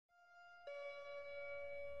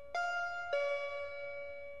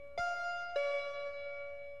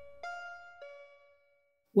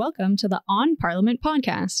Welcome to the On Parliament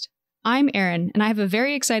podcast. I'm Erin, and I have a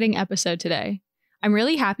very exciting episode today. I'm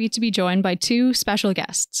really happy to be joined by two special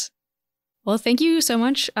guests. Well, thank you so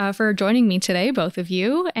much for joining me today, both of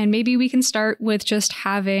you. And maybe we can start with just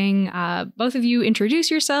having both of you introduce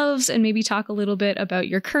yourselves and maybe talk a little bit about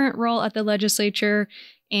your current role at the legislature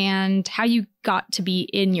and how you got to be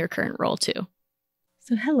in your current role too.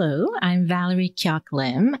 So hello, I'm Valerie Quioc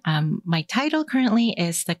Lim. My title currently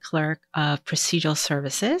is the Clerk of Procedural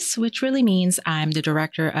Services, which really means I'm the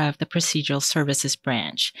Director of the Procedural Services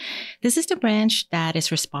branch. This is the branch that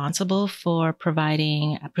is responsible for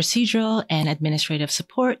providing procedural and administrative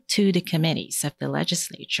support to the committees of the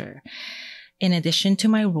legislature. In addition to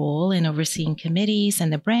my role in overseeing committees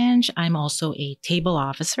and the branch, I'm also a table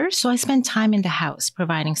officer. So I spend time in the House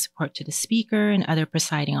providing support to the Speaker and other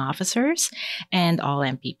presiding officers and all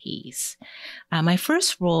MPPs. My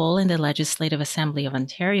first role in the Legislative Assembly of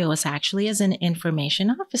Ontario was actually as an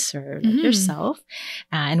information officer, like yourself,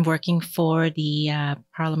 and working for the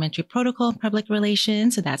Parliamentary Protocol and Public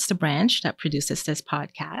Relations. So that's the branch that produces this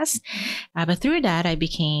podcast. But through that, I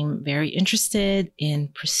became very interested in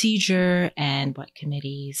procedure and what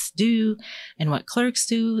committees do and what clerks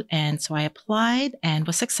do. And so I applied and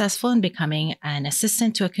was successful in becoming an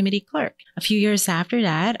assistant to a committee clerk. A few years after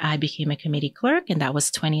that, I became a committee clerk, and that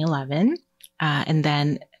was 2011. And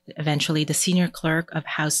then eventually the senior clerk of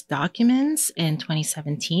House documents in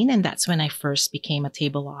 2017. And that's when I first became a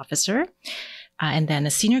table officer. And then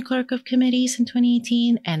a senior clerk of committees in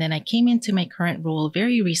 2018. And then I came into my current role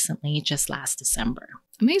very recently, just last December.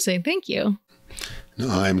 Amazing. Thank you.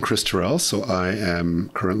 I'm Chris Tyrell, so I am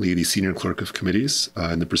currently the Senior Clerk of Committees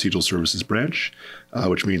in the Procedural Services branch,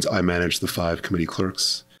 which means I manage the 5 committee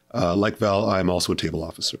clerks. Like Val, I'm also a table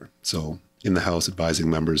officer, so in the House advising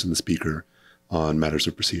members and the Speaker on matters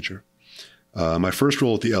of procedure. My first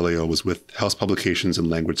role at the LAO was with House Publications and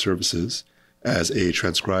Language Services as a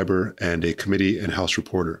transcriber and a committee and House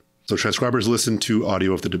reporter. So transcribers listen to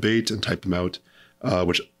audio of the debate and type them out,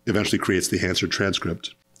 which eventually creates the Hansard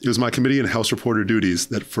transcript. It was my committee and House reporter duties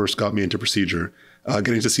that first got me into procedure,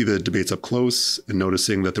 getting to see the debates up close and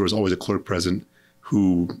noticing that there was always a clerk present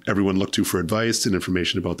who everyone looked to for advice and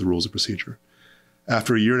information about the rules of procedure.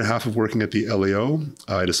 After a year and a half of working at the LAO,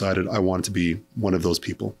 I decided I wanted to be one of those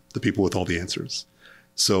people, the people with all the answers.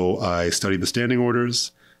 So I studied the standing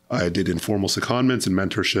orders, I did informal secondments and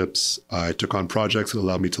mentorships, I took on projects that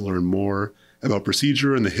allowed me to learn more about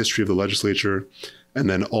procedure and the history of the legislature, and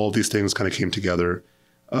then all of these things kind of came together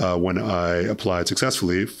when I applied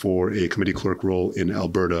successfully for a committee clerk role in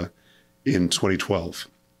Alberta in 2012.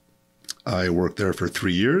 I worked there for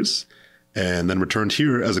 3 years and then returned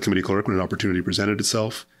here as a committee clerk when an opportunity presented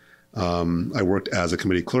itself. I worked as a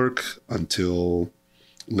committee clerk until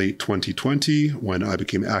late 2020 when I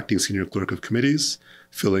became acting senior clerk of committees,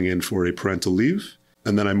 filling in for a parental leave.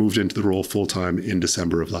 And then I moved into the role full-time in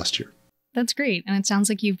December of last year. That's great. And it sounds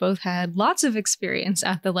like you've both had lots of experience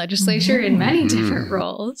at the legislature in many different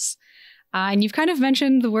roles. And you've kind of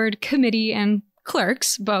mentioned the word committee and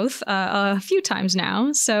clerks both a few times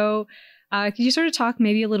now. So could you sort of talk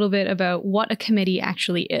maybe a little bit about what a committee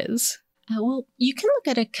actually is? Well, you can look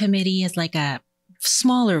at a committee as like a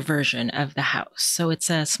smaller version of the House. So it's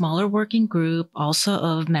a smaller working group also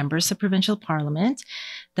of members of provincial parliament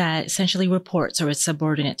that essentially reports or is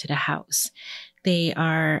subordinate to the House. They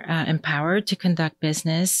are empowered to conduct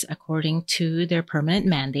business according to their permanent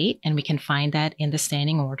mandate, and we can find that in the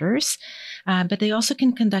standing orders. But they also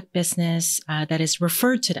can conduct business that is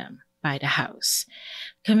referred to them by the House.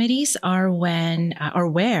 Committees are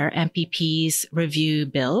where MPPs review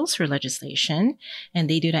bills or legislation, and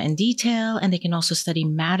they do that in detail, and they can also study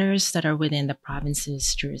matters that are within the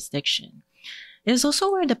province's jurisdiction. It is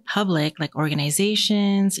also where the public, like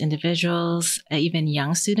organizations, individuals, even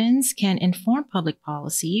young students, can inform public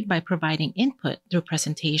policy by providing input through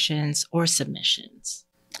presentations or submissions.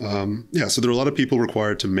 So there are a lot of people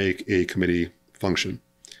required to make a committee function.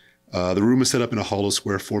 The room is set up in a hollow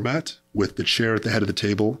square format with the chair at the head of the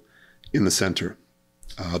table in the center.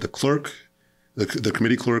 The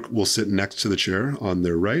committee clerk will sit next to the chair on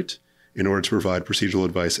their right in order to provide procedural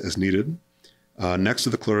advice as needed. Next to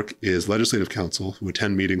the clerk is legislative counsel, who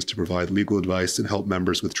attend meetings to provide legal advice and help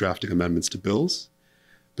members with drafting amendments to bills.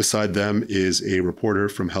 Beside them is a reporter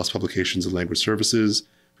from House Publications and Language Services,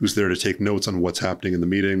 who's there to take notes on what's happening in the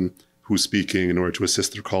meeting, who's speaking in order to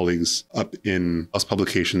assist their colleagues up in House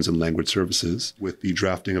Publications and Language Services with the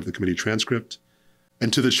drafting of the committee transcript.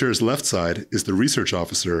 And to the chair's left side is the research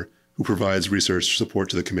officer, who provides research support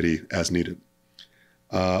to the committee as needed.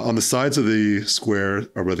 On the sides of the square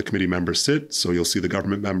are where the committee members sit, so you'll see the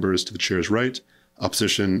government members to the chair's right,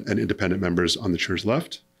 opposition and independent members on the chair's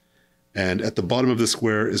left. And at the bottom of the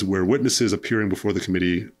square is where witnesses appearing before the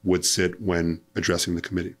committee would sit when addressing the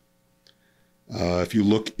committee. If you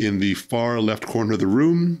look in the far left corner of the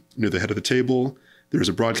room, near the head of the table, there's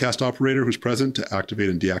a broadcast operator who's present to activate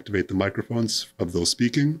and deactivate the microphones of those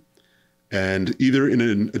speaking. And either in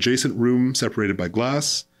an adjacent room separated by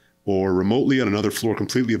glass or remotely on another floor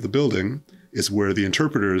completely of the building is where the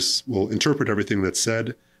interpreters will interpret everything that's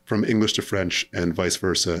said from English to French and vice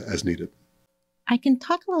versa as needed. I can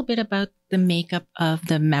talk a little bit about the makeup of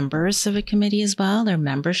the members of a committee as well, their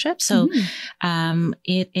membership. So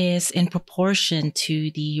it is in proportion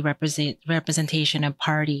to the representation of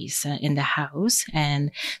parties in the House.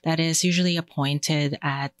 And that is usually appointed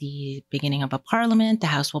at the beginning of a parliament. The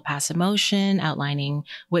House will pass a motion outlining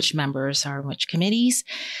which members are in which committees.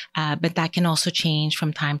 But that can also change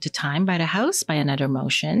from time to time by the House by another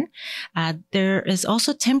motion. There is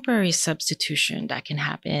also temporary substitution that can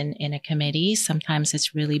happen in a committee. Sometimes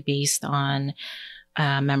it's really based on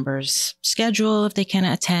members' schedule if they can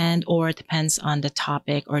attend, or it depends on the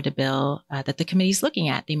topic or the bill that the committee is looking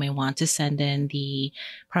at. They may want to send in the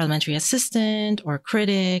parliamentary assistant or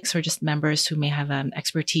critics or just members who may have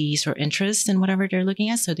expertise or interest in whatever they're looking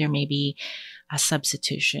at. So there may be a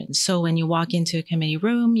substitution. So when you walk into a committee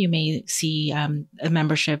room, you may see a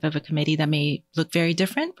membership of a committee that may look very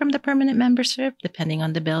different from the permanent membership, depending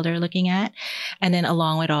on the bill they're looking at. And then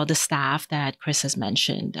along with all the staff that Chris has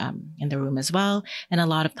mentioned in the room as well. And a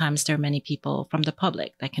lot of times there are many people from the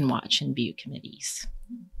public that can watch and view committees.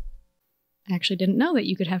 I actually didn't know that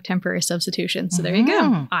you could have temporary substitutions. So there you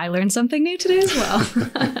go. I learned something new today as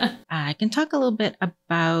well. I can talk a little bit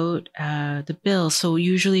about the bill. So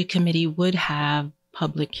usually a committee would have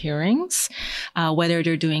public hearings, whether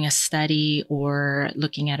they're doing a study or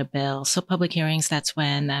looking at a bill. So public hearings, that's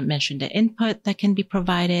when I mentioned the input that can be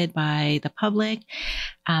provided by the public.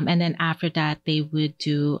 And then after that, they would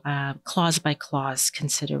do clause by clause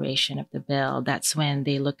consideration of the bill. That's when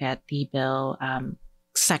they look at the bill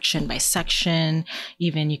section by section,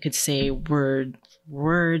 even you could say word,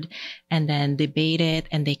 and then debate it,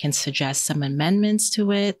 and they can suggest some amendments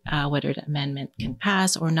to it, whether the amendment can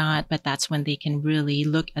pass or not. But that's when they can really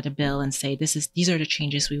look at a bill and say, these are the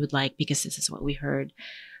changes we would like because this is what we heard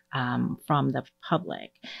from the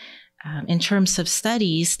public. In terms of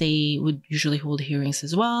studies, they would usually hold hearings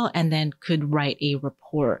as well, and then could write a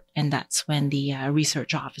report. And that's when the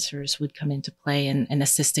research officers would come into play and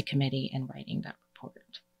assist the committee in writing that report.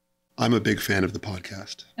 I'm a big fan of the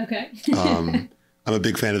podcast. Okay. I'm a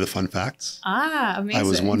big fan of the fun facts. Amazing. I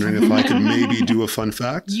was wondering if I could maybe do a fun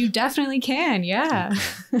fact. You definitely can, yeah.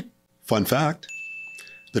 Okay. Fun fact.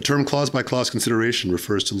 The term clause-by-clause consideration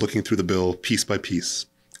refers to looking through the bill piece by piece.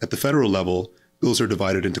 At the federal level, bills are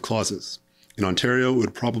divided into clauses. In Ontario, it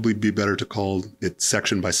would probably be better to call it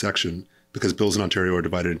section by section because bills in Ontario are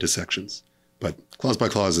divided into sections. But clause by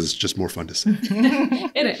clause is just more fun to say.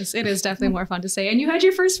 It is definitely more fun to say. And you had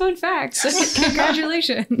your first fun fact. So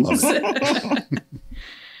congratulations. Love it.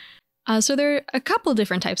 So there are a couple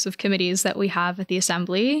different types of committees that we have at the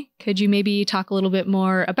Assembly. Could you maybe talk a little bit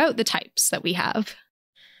more about the types that we have?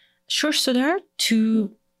 Sure. So there are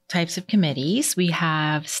two types of committees. We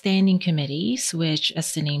have standing committees, which,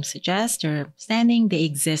 as the name suggests, are standing. They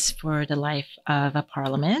exist for the life of a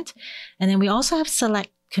parliament. And then we also have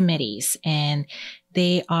select committees, and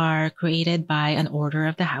they are created by an order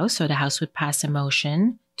of the House. So the House would pass a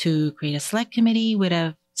motion to create a select committee with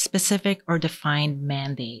a specific or defined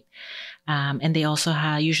mandate. And they also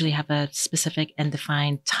usually have a specific and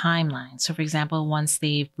defined timeline. So for example, once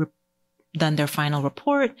they've done their final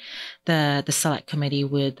report, the select committee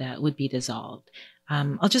would be dissolved.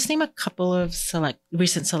 I'll just name a couple of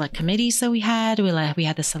recent select committees that we had. We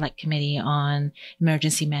had the Select Committee on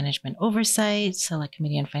Emergency Management Oversight, Select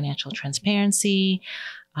Committee on Financial Transparency,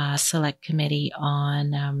 Select Committee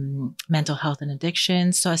on Mental Health and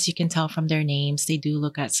Addiction. So as you can tell from their names, they do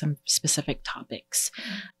look at some specific topics.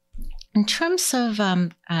 In terms of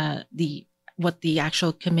what the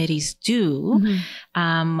actual committees do,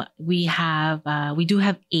 we do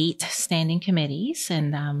have 8 standing committees,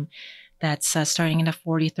 and that's starting in the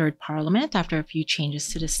 43rd Parliament after a few changes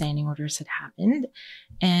to the standing orders had happened.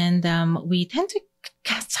 And we tend to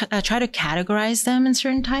try to categorize them in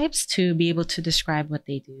certain types to be able to describe what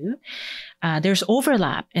they do. There's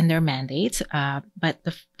overlap in their mandates, but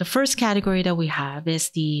the first category that we have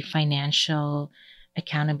is the Financial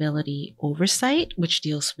Accountability Oversight, which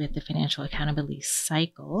deals with the financial accountability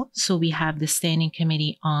cycle. So we have the Standing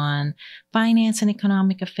Committee on Finance and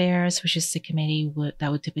Economic Affairs, which is the committee that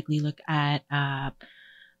would typically look at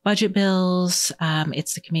budget bills.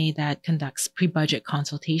 It's the committee that conducts pre-budget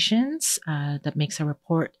consultations, that makes a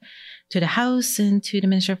report to the House and to the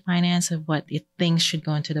Minister of Finance of what things should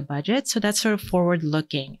go into the budget. So that's sort of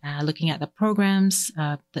forward-looking, looking at the programs,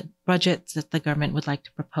 the budgets that the government would like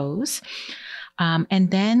to propose.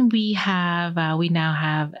 And then we now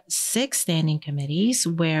have 6 standing committees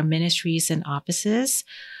where ministries and offices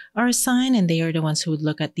are assigned, and they are the ones who would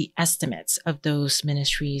look at the estimates of those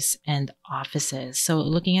ministries and offices. So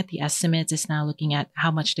looking at the estimates is now looking at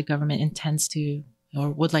how much the government intends to or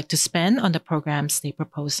would like to spend on the programs they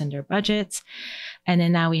propose in their budgets. And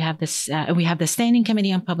then now we have the Standing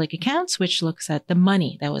Committee on Public Accounts, which looks at the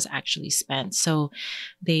money that was actually spent. So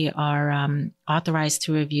they are authorized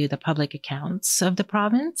to review the public accounts of the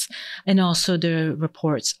province and also the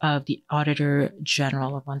reports of the Auditor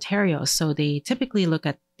General of Ontario. So they typically look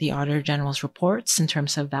at the Auditor General's reports in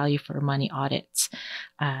terms of value for money audits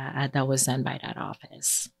that was done by that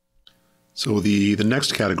office. So the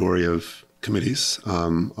next category of committees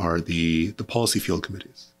are the policy field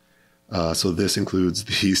committees. So this includes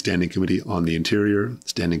the Standing Committee on the Interior,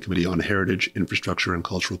 Standing Committee on Heritage, Infrastructure and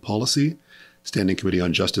Cultural Policy, Standing Committee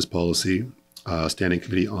on Justice Policy, Standing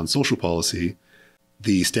Committee on Social Policy,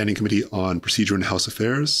 the Standing Committee on Procedure and House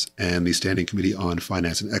Affairs, and the Standing Committee on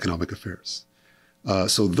Finance and Economic Affairs.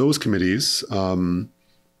 So those committees,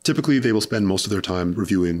 typically they will spend most of their time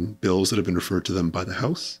reviewing bills that have been referred to them by the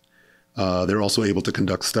House. They're also able to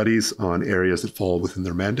conduct studies on areas that fall within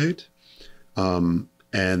their mandate.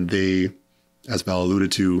 And they, as Val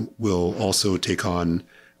alluded to, will also take on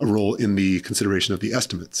a role in the consideration of the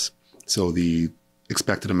estimates. So the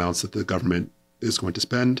expected amounts that the government is going to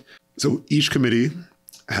spend. So each committee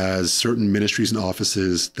has certain ministries and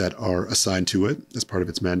offices that are assigned to it as part of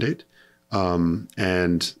its mandate.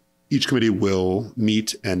 And each committee will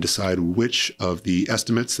meet and decide which of the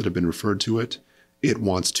estimates that have been referred to it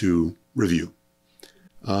wants to review.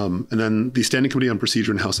 And then the Standing Committee on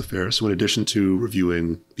Procedure and House Affairs, so in addition to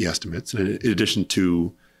reviewing the estimates, and in addition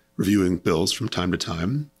to reviewing bills from time to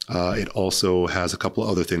time, it also has a couple of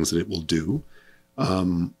other things that it will do.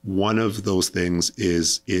 One of those things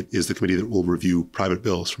is it is the committee that will review private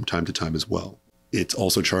bills from time to time as well. It's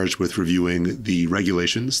also charged with reviewing the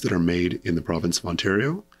regulations that are made in the province of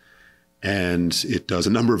Ontario. And it does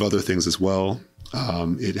a number of other things as well.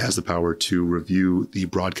 It has the power to review the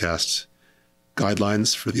broadcast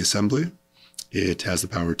guidelines for the Assembly. It has the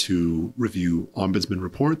power to review ombudsman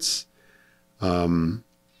reports. And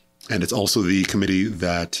it's also the committee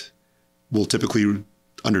that will typically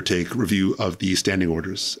undertake review of the standing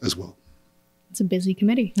orders as well. It's a busy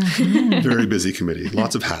committee. Very busy committee.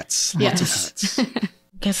 Lots of hats. Lots of hats. I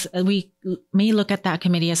guess we may look at that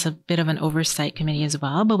committee as a bit of an oversight committee as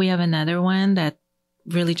well, but we have another one that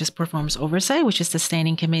really just performs oversight, which is the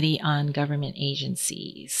Standing Committee on Government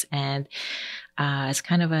Agencies. And it's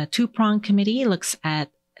kind of a two-pronged committee. It looks at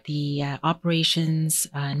the operations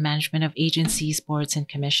and management of agencies, boards, and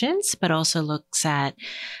commissions, but also looks at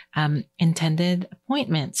intended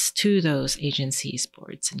appointments to those agencies,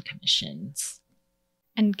 boards, and commissions.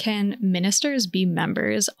 And can ministers be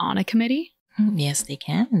members on a committee? Yes, they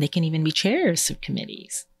can. And they can even be chairs of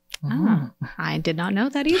committees. Oh, I did not know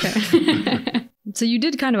that either. So you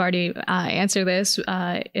did kind of already answer this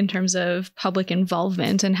in terms of public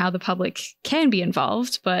involvement and how the public can be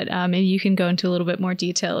involved, but maybe you can go into a little bit more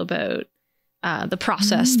detail about the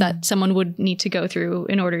process that someone would need to go through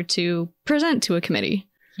in order to present to a committee.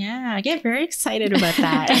 Yeah, I get very excited about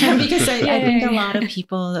that because I think a lot of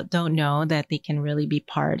people don't know that they can really be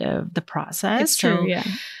part of the process. It's true, yeah.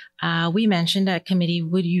 We mentioned that committee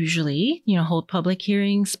would usually, hold public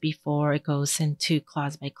hearings before it goes into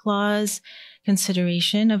clause by clause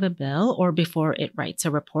consideration of a bill or before it writes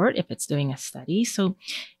a report if it's doing a study. So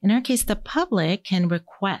in our case, the public can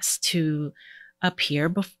request to appear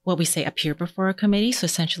before a committee. So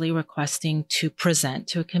essentially requesting to present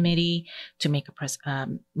to a committee, to make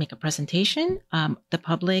a presentation. The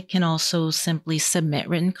public can also simply submit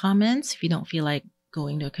written comments. If you don't feel like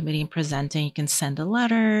going to a committee and presenting, you can send a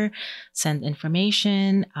letter, send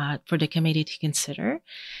information for the committee to consider.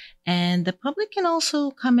 And the public can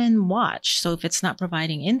also come and watch. So if it's not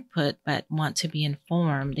providing input but want to be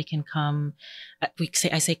informed, they can come.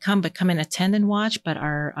 Come and attend and watch. But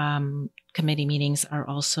our committee meetings are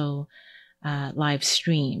also live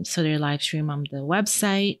streamed. So they're live streamed on the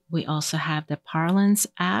website. We also have the Parlance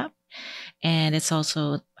app And it's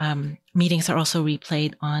also, meetings are also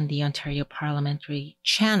replayed on the Ontario Parliamentary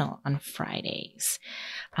Channel on Fridays.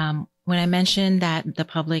 When I mentioned that the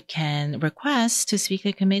public can request to speak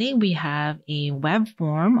at committee, we have a web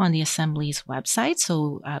form on the Assembly's website.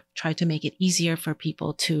 So try to make it easier for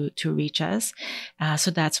people to reach us. So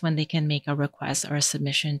that's when they can make a request or a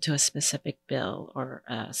submission to a specific bill or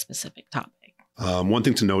a specific topic. One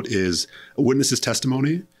thing to note is a witness's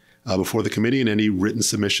testimony before the committee and any written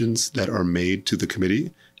submissions that are made to the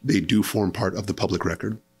committee, they do form part of the public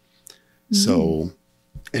record. Mm-hmm. So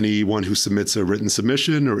anyone who submits a written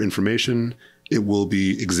submission or information, it will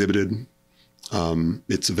be exhibited.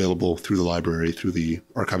 It's available through the library, through the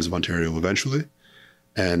Archives of Ontario eventually.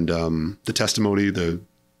 And the testimony, the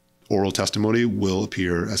oral testimony, will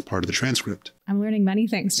appear as part of the transcript. I'm learning many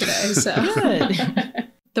things today, so Good.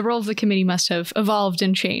 The role of the committee must have evolved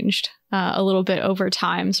and changed a little bit over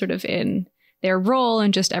time, sort of in their role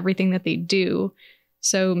and just everything that they do.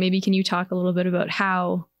 So maybe can you talk a little bit about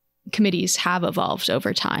how committees have evolved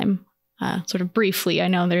over time, sort of briefly? I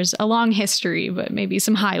know there's a long history, but maybe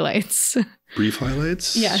some highlights. Brief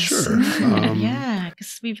highlights? Yes. Sure. Yeah,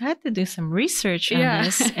 because we've had to do some research on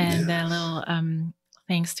this, and a little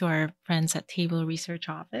thanks to our friends at Table Research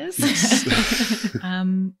Office. Yes.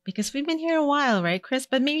 Because we've been here a while, right, Chris?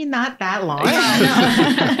 But maybe not that long.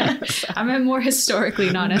 Yeah, no. I meant more historically,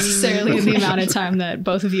 not necessarily in the amount of time that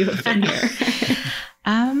both of you have been here.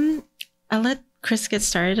 I'll let Chris get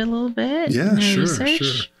started a little bit. Yeah, sure.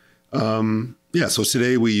 So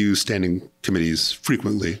today we use standing committees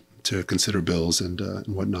frequently to consider bills and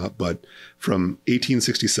whatnot. But from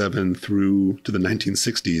 1867 through to the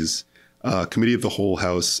 1960s, Committee of the Whole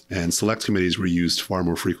House and select committees were used far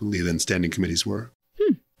more frequently than standing committees were.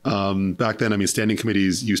 Back then, standing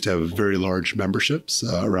committees used to have very large memberships,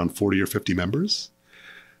 around 40 or 50 members.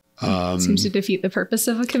 Seems to defeat the purpose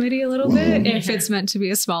of a committee a little bit if it's meant to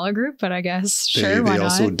be a smaller group, but I guess, sure, why not? They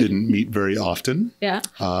also didn't meet very often. Yeah.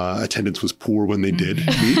 Attendance was poor when they did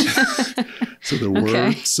meet. So there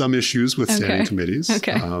were some issues with standing committees.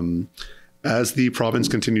 As the province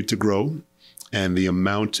continued to grow and the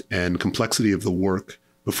amount and complexity of the work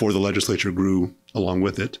before the legislature grew along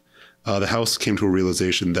with it, the House came to a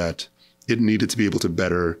realization that it needed to be able to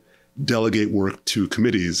better delegate work to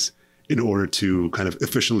committees in order to kind of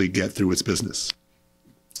efficiently get through its business.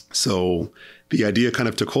 So the idea kind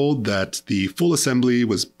of took hold that the full assembly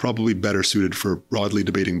was probably better suited for broadly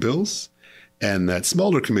debating bills, and that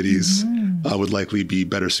smaller committees would likely be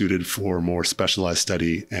better suited for more specialized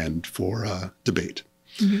study and for debate.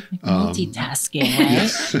 Multitasking,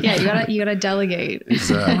 right? Yeah, you gotta delegate.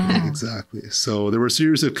 Exactly. So there were a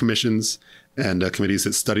series of commissions and committees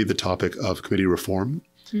that studied the topic of committee reform.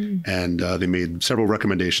 And they made several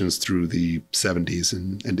recommendations through the 70s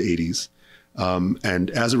and 80s. And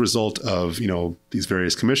as a result of, these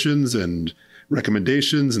various commissions and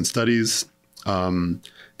recommendations and studies,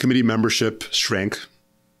 committee membership shrank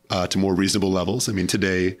to more reasonable levels.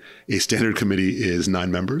 Today, a standard committee is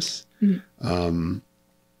 9 members.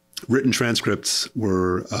 Written transcripts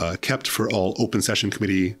were kept for all open session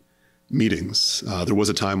committee meetings. There was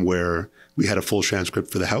a time where we had a full transcript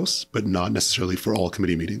for the House, but not necessarily for all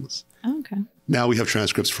committee meetings. Oh, okay. Now we have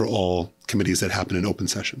transcripts for all committees that happen in open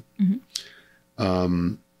session.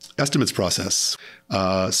 Estimates process.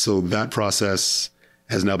 So that process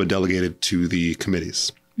has now been delegated to the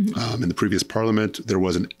committees. In the previous Parliament, there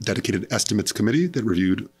was a dedicated estimates committee that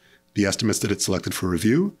reviewed the estimates that it selected for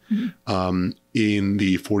review. In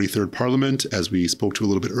the 43rd Parliament, as we spoke to a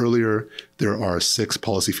little bit earlier, there are 6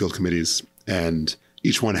 policy field committees, and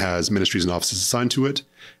each one has ministries and offices assigned to it.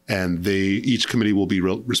 And each committee will be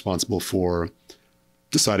responsible for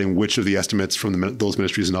deciding which of the estimates from those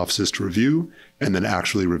ministries and offices to review, and then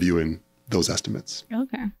actually reviewing those estimates.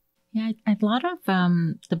 Okay. Yeah, a lot of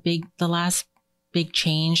the last big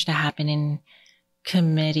change that happened in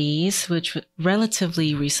committees, which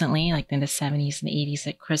relatively recently, like in the 70s and 80s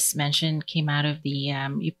that Chris mentioned, came out of the,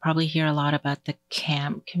 you probably hear a lot about the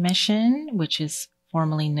CAMP Commission, which is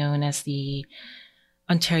formerly known as the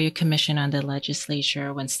Ontario Commission on the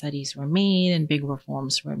Legislature, when studies were made and big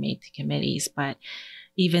reforms were made to committees. But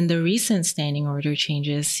even the recent standing order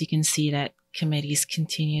changes, you can see that committees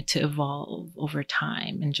continue to evolve over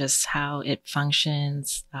time and just how it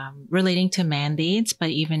functions, relating to mandates, but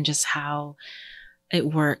even just how it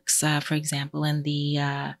works, for example, in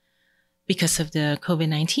the because of the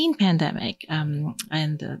COVID-19 pandemic,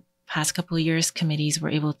 and the past couple of years, committees were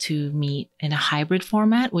able to meet in a hybrid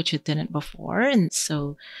format, which it didn't before, and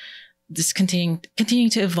so this continuing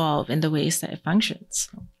to evolve in the ways that it functions.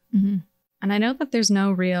 And I know that there's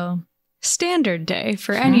no real standard day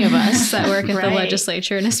for any of us that work at the Right.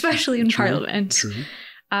 legislature, and especially in Parliament. True.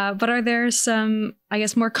 But are there some, I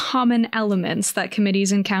guess, more common elements that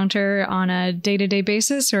committees encounter on a day-to-day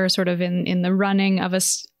basis, or sort of in the running of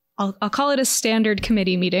I'll call it a standard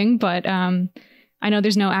committee meeting, but I know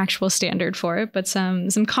there's no actual standard for it, but some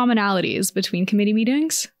commonalities between committee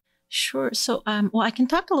meetings? Sure. So, well, I can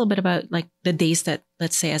talk a little bit about like the days that,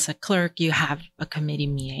 let's say, as a clerk, you have a committee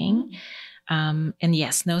meeting. And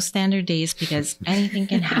yes, no standard days because anything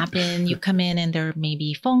can happen. You come in and there may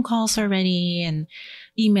be phone calls already and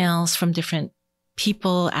emails from different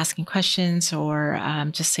people asking questions or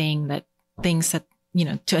just saying that things that,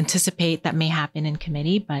 to anticipate that may happen in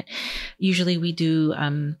committee. But usually we do,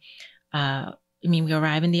 we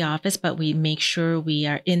arrive in the office, but we make sure we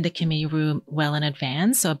are in the committee room well in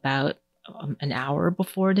advance. So about an hour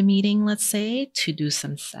before the meeting, let's say, to do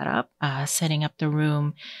some setup, setting up the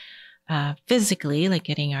room physically, like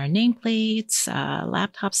getting our nameplates,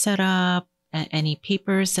 laptop set up, any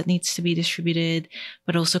papers that needs to be distributed,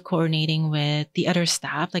 but also coordinating with the other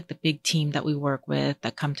staff, like the big team that we work with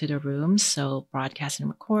that come to the room. So broadcast and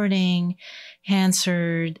recording,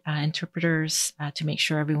 Hansard, interpreters, to make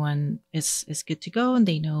sure everyone is good to go and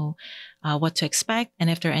they know what to expect. And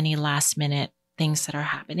if there are any last minute things that are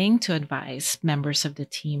happening, to advise members of the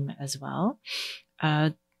team as well.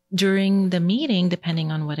 During the meeting,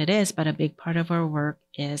 depending on what it is, but a big part of our work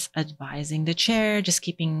is advising the chair, just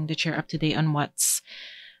keeping the chair up to date on what's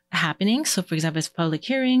happening. So for example, if it's public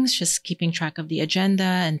hearings, just keeping track of the agenda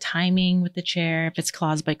and timing with the chair. If it's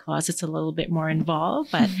clause by clause, it's a little bit more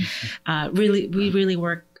involved, but we really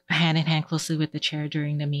work hand in hand closely with the chair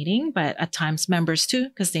during the meeting, but at times members too,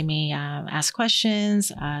 because they may ask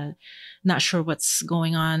questions, not sure what's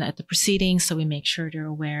going on at the proceedings. So we make sure they're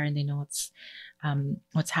aware and they know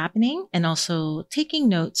what's happening, and also taking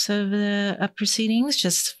notes of the proceedings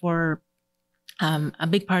just for a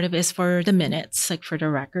big part of it is for the minutes, like for the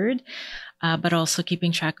record, but also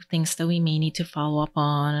keeping track of things that we may need to follow up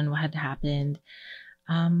on and what had happened.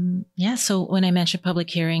 So when I mentioned public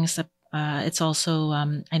hearings, it's also,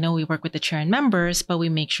 I know we work with the chair and members, but we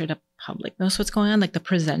make sure the public knows what's going on, like the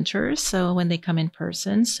presenters. So when they come in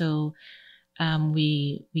person, so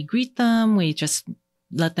we greet them, we just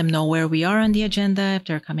let them know where we are on the agenda, if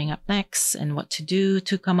they're coming up next, and what to do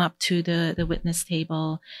to come up to the witness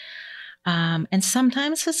table. And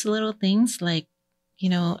sometimes it's little things like, we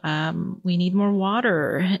need more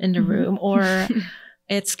water in the room, or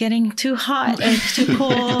it's getting too hot and too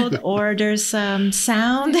cold, or there's some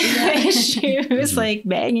sound issues like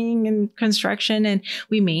banging and construction, and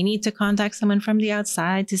we may need to contact someone from the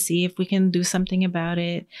outside to see if we can do something about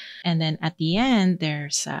it. And then at the end,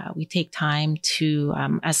 we take time to,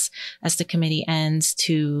 as the committee ends,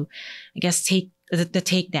 to, I guess, take the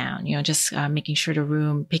takedown, just making sure the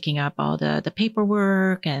room, picking up all the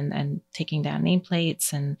paperwork and taking down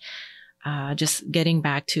nameplates and just getting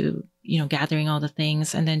back to, gathering all the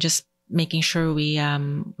things, and then just making sure we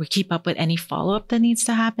keep up with any follow-up that needs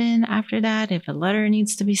to happen after that. If a letter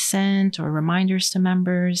needs to be sent or reminders to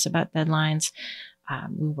members about deadlines,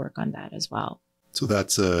 we work on that as well. So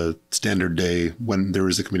that's a standard day when there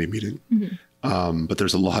is a committee meeting. Mm-hmm. But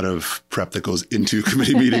there's a lot of prep that goes into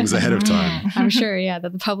committee meetings ahead of time. I'm sure,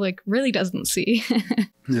 that the public really doesn't see.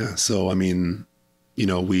 Yeah. So,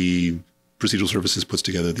 Procedural Services puts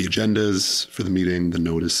together the agendas for the meeting, the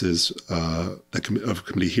notices of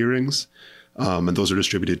committee hearings, and those are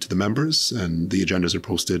distributed to the members, and the agendas are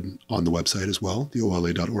posted on the website as well, the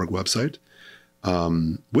ola.org website.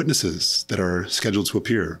 Witnesses that are scheduled to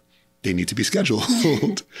appear, they need to be scheduled.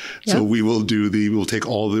 Yep. So we'll take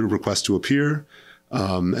all the requests to appear,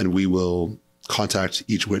 and we will contact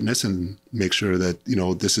each witness and make sure that,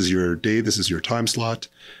 this is your day, this is your time slot,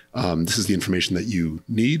 this is the information that you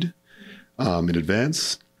need. In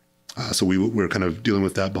advance. So we're kind of dealing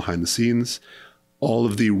with that behind the scenes. All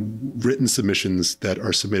of the written submissions that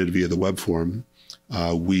are submitted via the web form,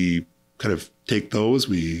 we kind of take those,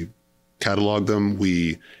 we catalog them,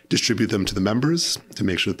 we distribute them to the members to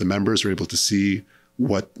make sure that the members are able to see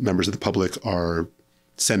what members of the public are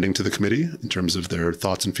sending to the committee in terms of their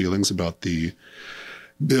thoughts and feelings about the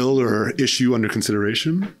bill or issue under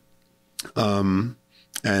consideration. And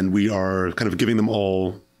we are kind of giving them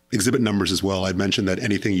all exhibit numbers as well. I'd mentioned that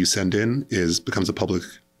anything you send in becomes a public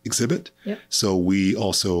exhibit. Yep. So we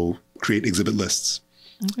also create exhibit lists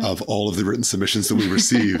of all of the written submissions that we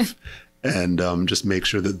receive and just make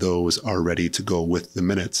sure that those are ready to go with the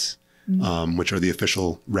minutes, which are the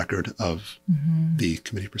official record of the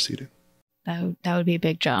committee proceeding. That would be a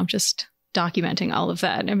big job, just documenting all of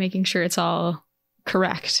that and making sure it's all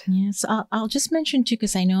correct. Yes, I'll just mention too,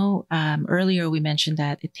 because I know earlier we mentioned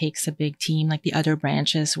that it takes a big team, like the other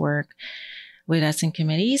branches work with us in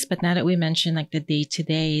committees. But now that we mentioned like the day to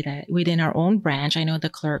day that within our own branch, I know the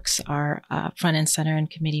clerks are front and center in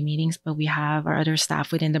committee meetings, but we have our other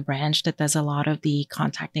staff within the branch that does a lot of the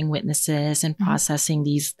contacting witnesses and processing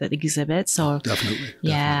the exhibits. So definitely.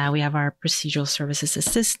 We have our procedural services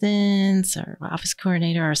assistants, our office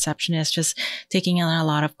coordinator, our receptionist, just taking on a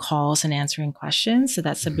lot of calls and answering questions. So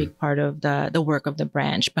that's a big part of the work of the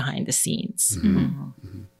branch behind the scenes.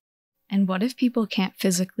 And what if people can't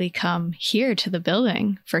physically come here to the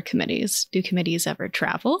building for committees? Do committees ever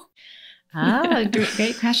travel?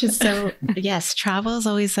 Great question. So yes, travel is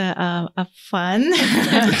always a fun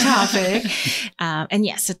topic. And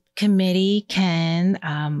yes, a committee can,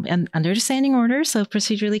 under the standing order, so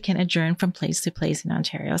procedurally can adjourn from place to place in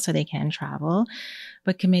Ontario, so they can travel.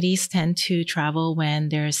 But committees tend to travel when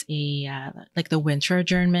there's like the winter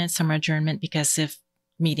adjournment, summer adjournment, because if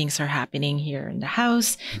meetings are happening here in the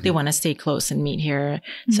House, they want to stay close and meet here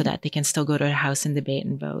so that they can still go to the House and debate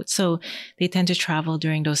and vote. So they tend to travel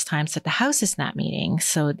during those times that the House is not meeting.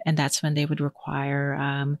 So, and that's when they would require,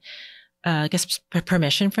 I guess,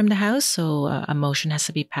 permission from the House. So a motion has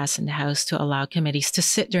to be passed in the House to allow committees to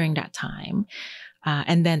sit during that time.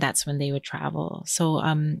 And then that's when they would travel. So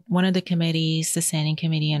one of the committees, the Standing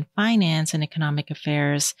Committee on Finance and Economic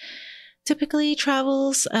Affairs, typically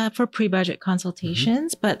travels for pre-budget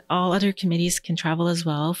consultations, but all other committees can travel as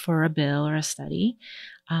well for a bill or a study.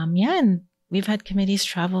 And we've had committees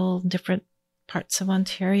travel different parts of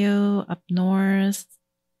Ontario, up north,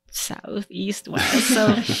 south, east, west.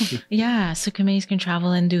 So so committees can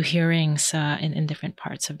travel and do hearings in different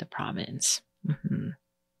parts of the province.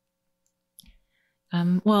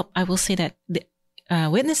 Well, I will say that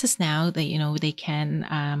witnesses now, they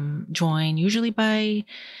can join usually by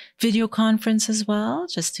video conference as well,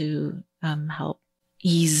 just to help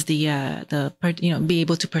ease be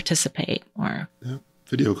able to participate more. Yeah,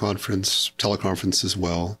 video conference, teleconference as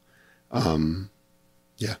well.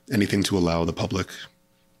 Anything to allow the public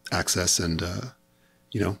access and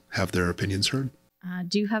have their opinions heard.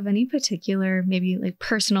 Do you have any particular, maybe like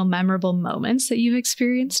personal memorable moments that you've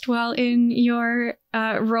experienced while in your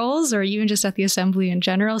roles, or even just at the Assembly in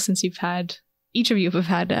general, since each of you have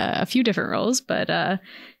had a few different roles, but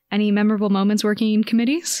any memorable moments working in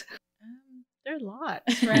committees? There are a lot,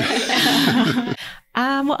 right?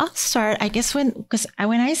 Well, I'll start, I guess, when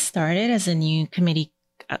I started as a new committee,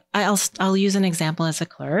 I'll use an example as a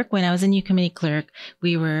clerk. When I was a new committee clerk,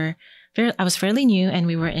 I was fairly new, and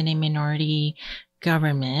we were in a minority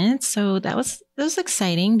government. So that was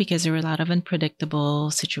exciting because there were a lot of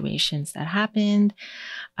unpredictable situations that happened.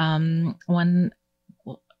 One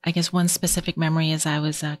specific memory is I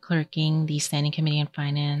was clerking the Standing Committee on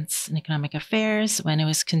Finance and Economic Affairs when it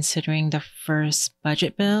was considering the first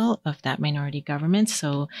budget bill of that minority government.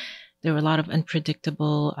 So there were a lot of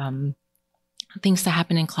unpredictable things that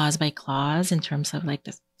happen in clause by clause in terms of like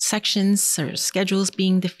the sections or schedules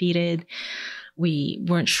being defeated. We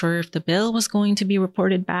weren't sure if the bill was going to be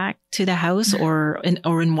reported back to the House or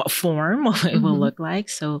in what form it will look like.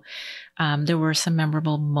 So there were some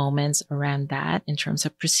memorable moments around that in terms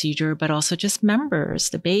of procedure, but also just members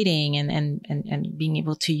debating and being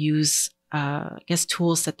able to use,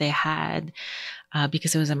 tools that they had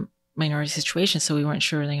because it was a minority situation. So we weren't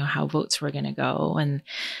sure, how votes were going to go. And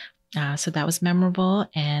so that was memorable.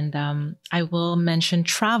 And I will mention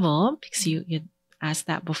travel because you asked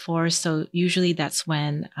that before. So usually that's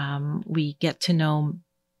when we get to know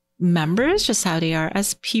members, just how they are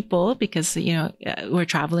as people, because, we're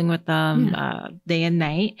traveling with them day and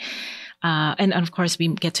night. And of course, we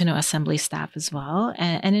get to know Assembly staff as well.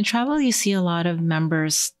 And in travel, you see a lot of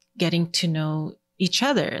members getting to know each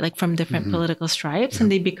other, like from different political stripes,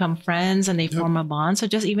 and they become friends and they form a bond. So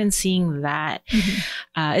just even seeing that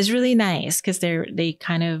is really nice because they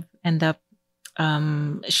kind of end up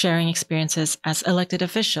sharing experiences as elected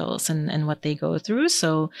officials and what they go through.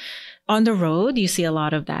 So on the road, you see a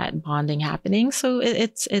lot of that bonding happening. So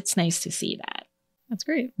it's nice to see that. That's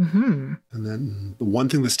great. And then the one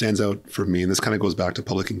thing that stands out for me, and this kind of goes back to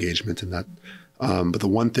public engagement and that, but the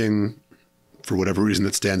one thing for whatever reason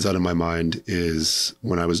that stands out in my mind is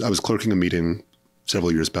when I was clerking a meeting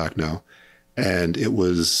several years back now, and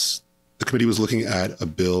the committee was looking at a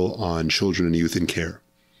bill on children and youth in care.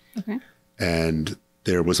 Okay. And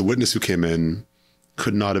there was a witness who came in,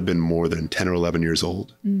 could not have been more than 10 or 11 years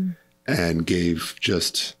old, and gave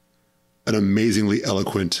just an amazingly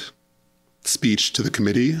eloquent speech to the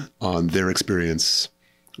committee on their experience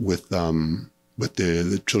with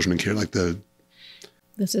the children in care, like the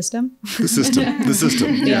The system? The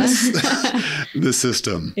system, yes. The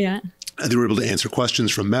system. Yeah. They were able to answer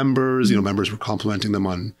questions from members. Members were complimenting them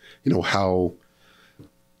on,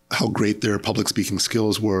 how great their public speaking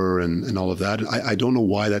skills were and all of that. I don't know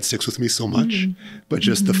why that sticks with me so much, but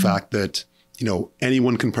just the fact that,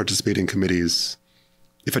 anyone can participate in committees.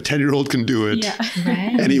 If a 10-year-old can do it,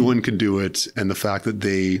 anyone can do it. And the fact that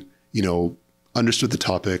they, understood the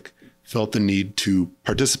topic, felt the need to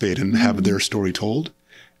participate and have their story told,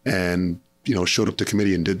 and, showed up to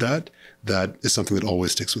committee and did that is something that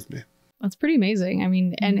always sticks with me. That's pretty amazing. I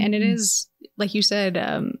mean, and it is, like you said,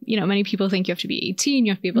 many people think you have to be 18,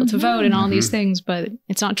 you have to be able to vote and all these things, but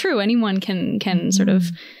it's not true. Anyone can sort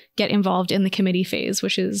of get involved in the committee phase,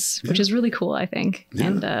 which is really cool, I think. Yeah.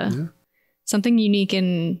 And something unique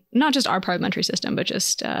in not just our parliamentary system, but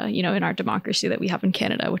just, in our democracy that we have in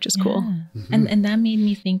Canada, which is cool. And that made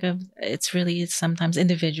me think of, it's really sometimes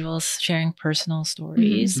individuals sharing personal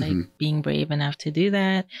stories, like being brave enough to do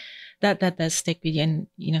that. That does stick with you.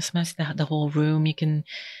 And, sometimes the whole room, you can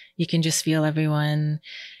just feel everyone,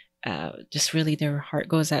 just really their heart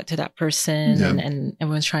goes out to that person, and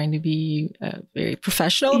everyone's trying to be very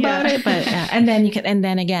professional about it. But, and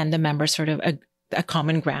then again, the members sort of a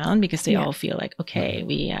common ground, because they all feel like, okay,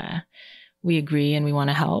 we agree and we want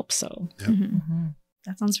to help. So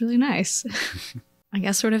that sounds really nice. I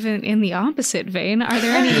guess sort of in the opposite vein, are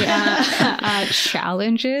there any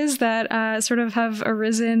challenges that sort of have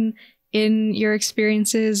arisen in your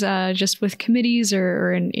experiences just with committees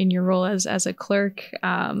or in your role as a clerk?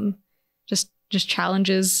 Just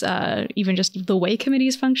challenges, even just the way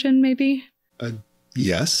committees function, maybe?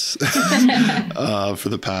 Yes. For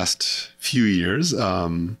the past few years.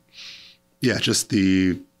 Just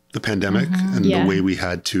the pandemic and the way we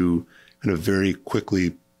had to kind of very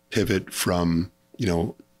quickly pivot from,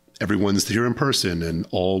 everyone's here in person and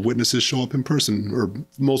all witnesses show up in person, or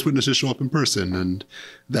most witnesses show up in person, and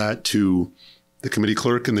that to the committee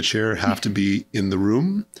clerk and the chair have to be in the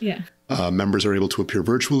room. Yeah. Members are able to appear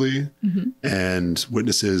virtually, and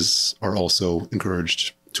witnesses are also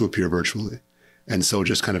encouraged to appear virtually. And so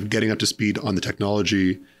just kind of getting up to speed on the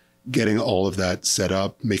technology, getting all of that set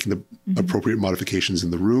up, making the appropriate modifications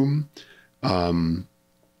in the room,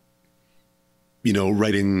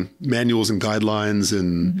 writing manuals and guidelines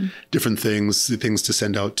and different things to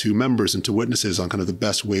send out to members and to witnesses on kind of the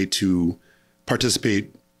best way to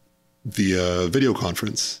participate via video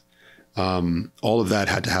conference. All of that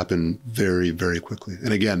had to happen very, very quickly.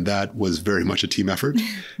 And again, that was very much a team effort.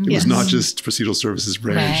 It was not just procedural services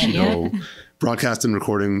branch, broadcast and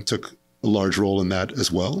recording took a large role in that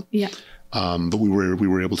as well. Yeah. But we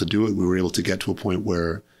were able to do it. We were able to get to a point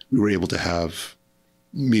where we were able to have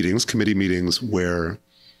committee meetings where,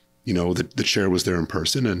 the chair was there in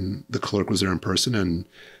person and the clerk was there in person, and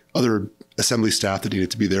other assembly staff that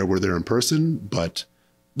needed to be there were there in person, but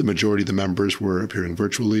the majority of the members were appearing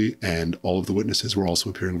virtually, and all of the witnesses were also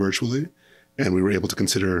appearing virtually. And we were able to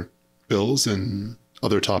consider bills and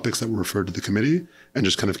other topics that were referred to the committee and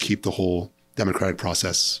just kind of keep the whole democratic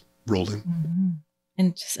process rolling.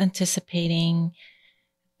 And just anticipating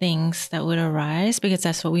things that would arise, because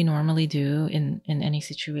that's what we normally do in any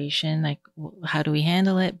situation. Like, how do we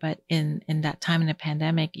handle it? But in that time in the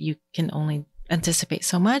pandemic, you can only anticipate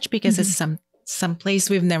so much, because it's some place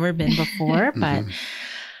we've never been before. But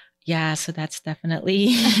yeah, so that's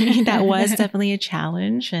definitely, that was definitely a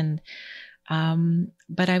challenge. And,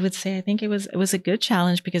 but I would say, I think it was a good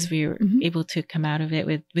challenge, because we were able to come out of it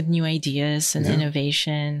with new ideas and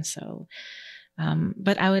innovation. So,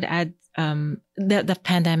 but I would add, the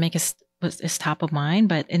pandemic is top of mind,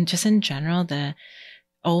 but in general, the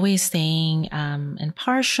always staying,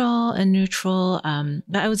 impartial and neutral.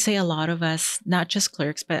 But I would say a lot of us, not just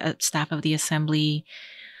clerks, but staff of the assembly,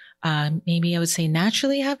 maybe I would say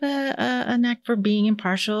naturally have a knack for being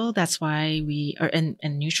impartial. That's why we are and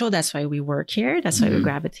neutral. That's why we work here. That's why we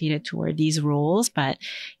gravitated toward these roles. But,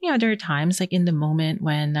 there are times like in the moment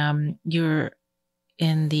when, you're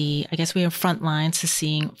in we have front lines to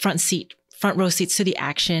seeing front row seats to the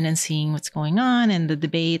action and seeing what's going on and the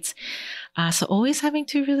debates. So always having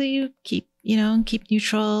to really keep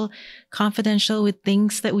neutral, confidential with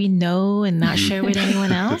things that we know and not share with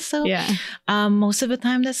anyone else. So most of the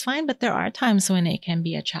time that's fine, but there are times when it can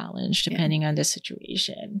be a challenge depending on the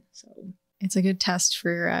situation. So it's a good test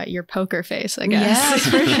for your poker face, I guess. Yes,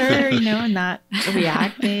 for sure. Not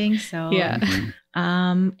reacting. So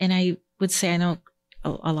and I would say, I know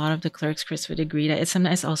a lot of the clerks, Chris, would agree that it's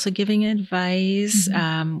sometimes also giving advice,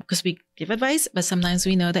 because we give advice, but sometimes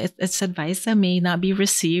we know that it's advice that may not be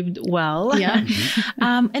received well. Yeah.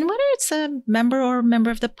 And whether it's a member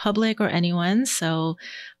of the public or anyone. So,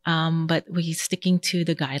 but we sticking to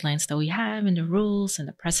the guidelines that we have and the rules and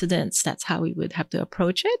the precedents. That's how we would have to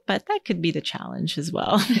approach it. But that could be the challenge as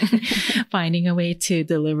well, finding a way to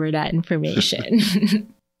deliver that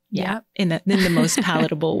information. Yeah, in the most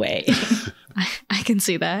palatable way. I can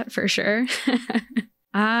see that for sure.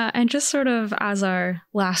 And just sort of as our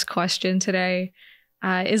last question today,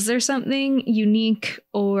 is there something unique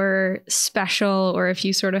or special, or if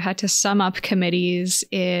you sort of had to sum up committees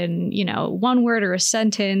in, one word or a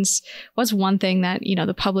sentence, what's one thing that,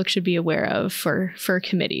 the public should be aware of for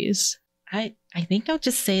committees? I think I'll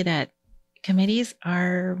just say that committees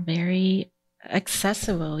are very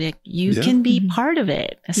accessible. Like you can be part of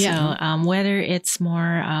it. So whether it's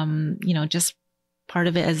more, just part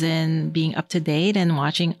of it as in being up to date and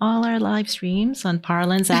watching all our live streams on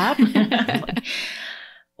Parlance app,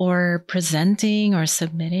 or presenting or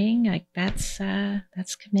submitting, like that's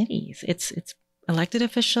committees. It's elected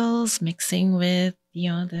officials mixing with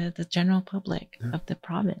the general public of the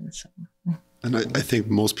province. And I think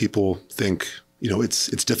most people think,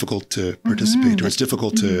 it's difficult to participate or it's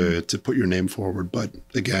difficult to put your name forward. But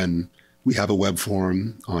again, we have a web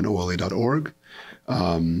form on ola.org.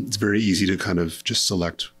 It's very easy to kind of just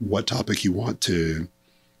select what topic you want to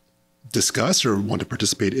discuss or want to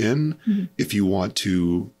participate in. If you want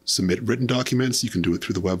to submit written documents, you can do it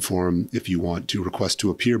through the web form. If you want to request to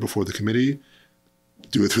appear before the committee,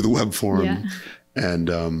 do it through the web form. Yeah.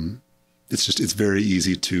 And it's very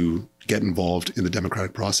easy to get involved in the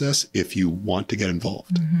democratic process if you want to get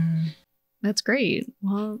involved. That's great.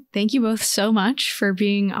 Well, thank you both so much for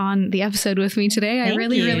being on the episode with me today. I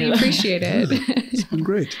really appreciate it. It's been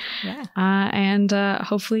great. Yeah. And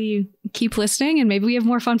hopefully you keep listening, and maybe we have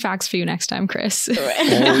more fun facts for you next time, Chris. You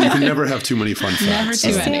can never have too many fun facts. Never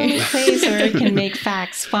too many. It's the only place where we can make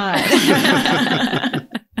facts fun.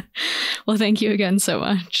 Well, thank you again so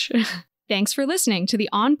much. Thanks for listening to the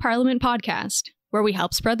On Parliament podcast, where we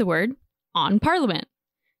help spread the word on Parliament.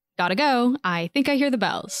 Gotta go. I think I hear the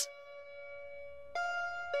bells.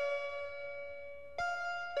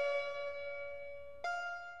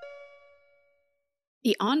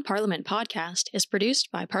 The On Parliament podcast is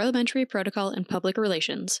produced by Parliamentary Protocol and Public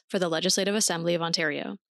Relations for the Legislative Assembly of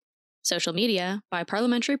Ontario. Social media by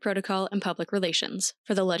Parliamentary Protocol and Public Relations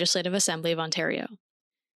for the Legislative Assembly of Ontario.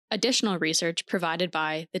 Additional research provided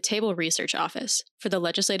by the Table Research Office for the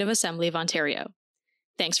Legislative Assembly of Ontario.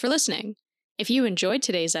 Thanks for listening. If you enjoyed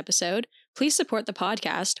today's episode, please support the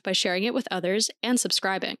podcast by sharing it with others and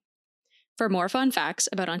subscribing. For more fun facts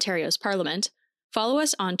about Ontario's Parliament, follow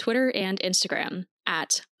us on Twitter and Instagram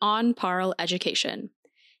at onparleducation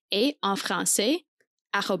et en français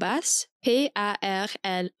 @PARLON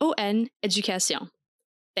Education.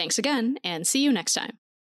 Thanks again, and see you next time.